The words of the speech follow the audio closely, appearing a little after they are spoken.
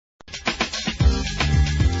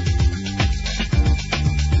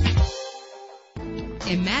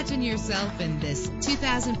Imagine yourself in this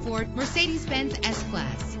 2004 Mercedes-Benz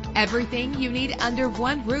S-Class. Everything you need under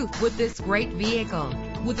one roof with this great vehicle.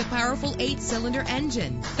 With a powerful 8-cylinder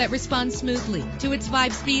engine that responds smoothly to its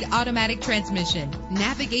 5-speed automatic transmission.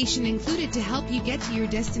 Navigation included to help you get to your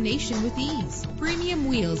destination with ease. Premium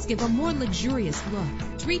wheels give a more luxurious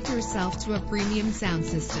look. Treat yourself to a premium sound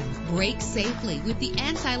system. Brake safely with the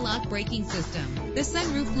anti-lock braking system. The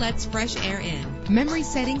sunroof lets fresh air in. Memory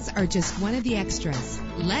settings are just one of the extras.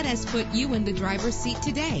 Let us put you in the driver's seat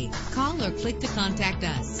today. Call or click to contact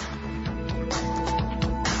us.